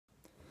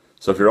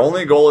So if your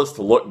only goal is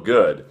to look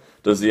good,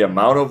 does the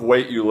amount of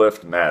weight you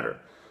lift matter?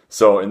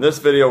 So in this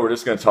video, we're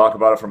just going to talk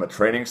about it from a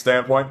training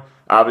standpoint.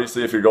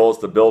 Obviously, if your goal is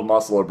to build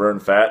muscle or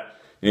burn fat,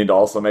 you need to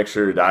also make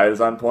sure your diet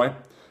is on point.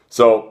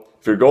 So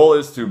if your goal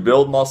is to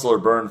build muscle or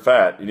burn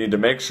fat, you need to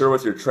make sure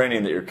with your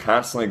training that you're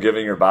constantly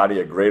giving your body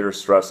a greater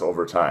stress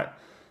over time.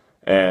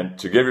 And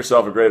to give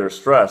yourself a greater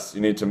stress,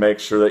 you need to make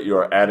sure that you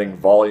are adding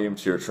volume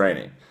to your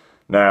training.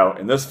 Now,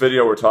 in this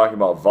video, we're talking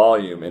about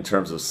volume in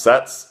terms of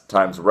sets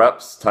times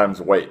reps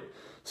times weight.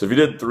 So if you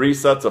did 3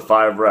 sets of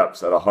 5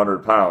 reps at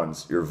 100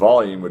 pounds, your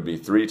volume would be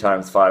 3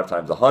 times 5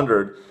 times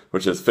 100,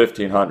 which is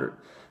 1500.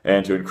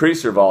 And to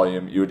increase your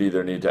volume, you would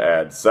either need to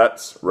add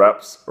sets,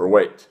 reps, or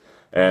weight.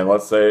 And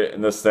let's say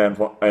in this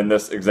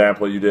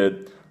example, you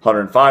did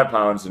 105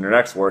 pounds in your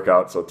next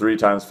workout, so 3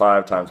 times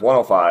 5 times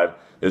 105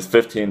 is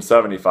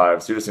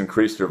 1575, so you just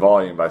increased your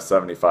volume by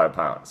 75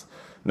 pounds.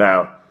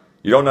 Now,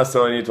 you don't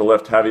necessarily need to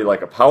lift heavy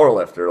like a power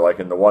lifter, like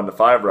in the 1 to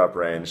 5 rep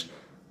range,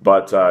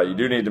 but you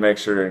do need to make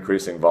sure you're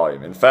increasing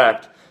volume. In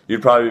fact,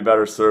 you'd probably be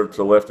better served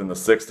to lift in the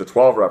 6 to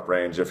 12 rep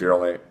range if your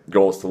only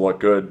goal is to look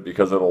good,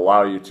 because it'll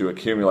allow you to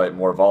accumulate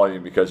more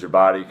volume because your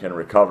body can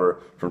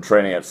recover from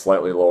training at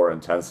slightly lower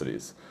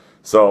intensities.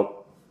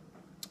 So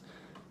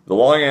the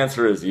long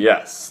answer is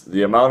yes,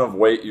 the amount of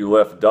weight you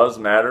lift does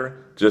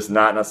matter, just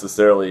not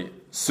necessarily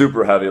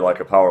super heavy like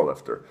a power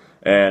lifter.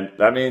 And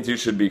that means you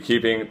should be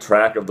keeping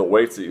track of the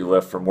weights that you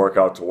lift from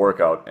workout to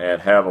workout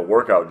and have a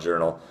workout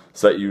journal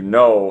so that you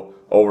know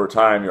over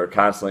time you're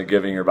constantly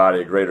giving your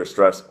body a greater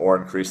stress or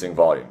increasing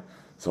volume.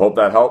 So hope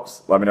that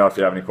helps. Let me know if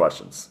you have any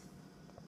questions.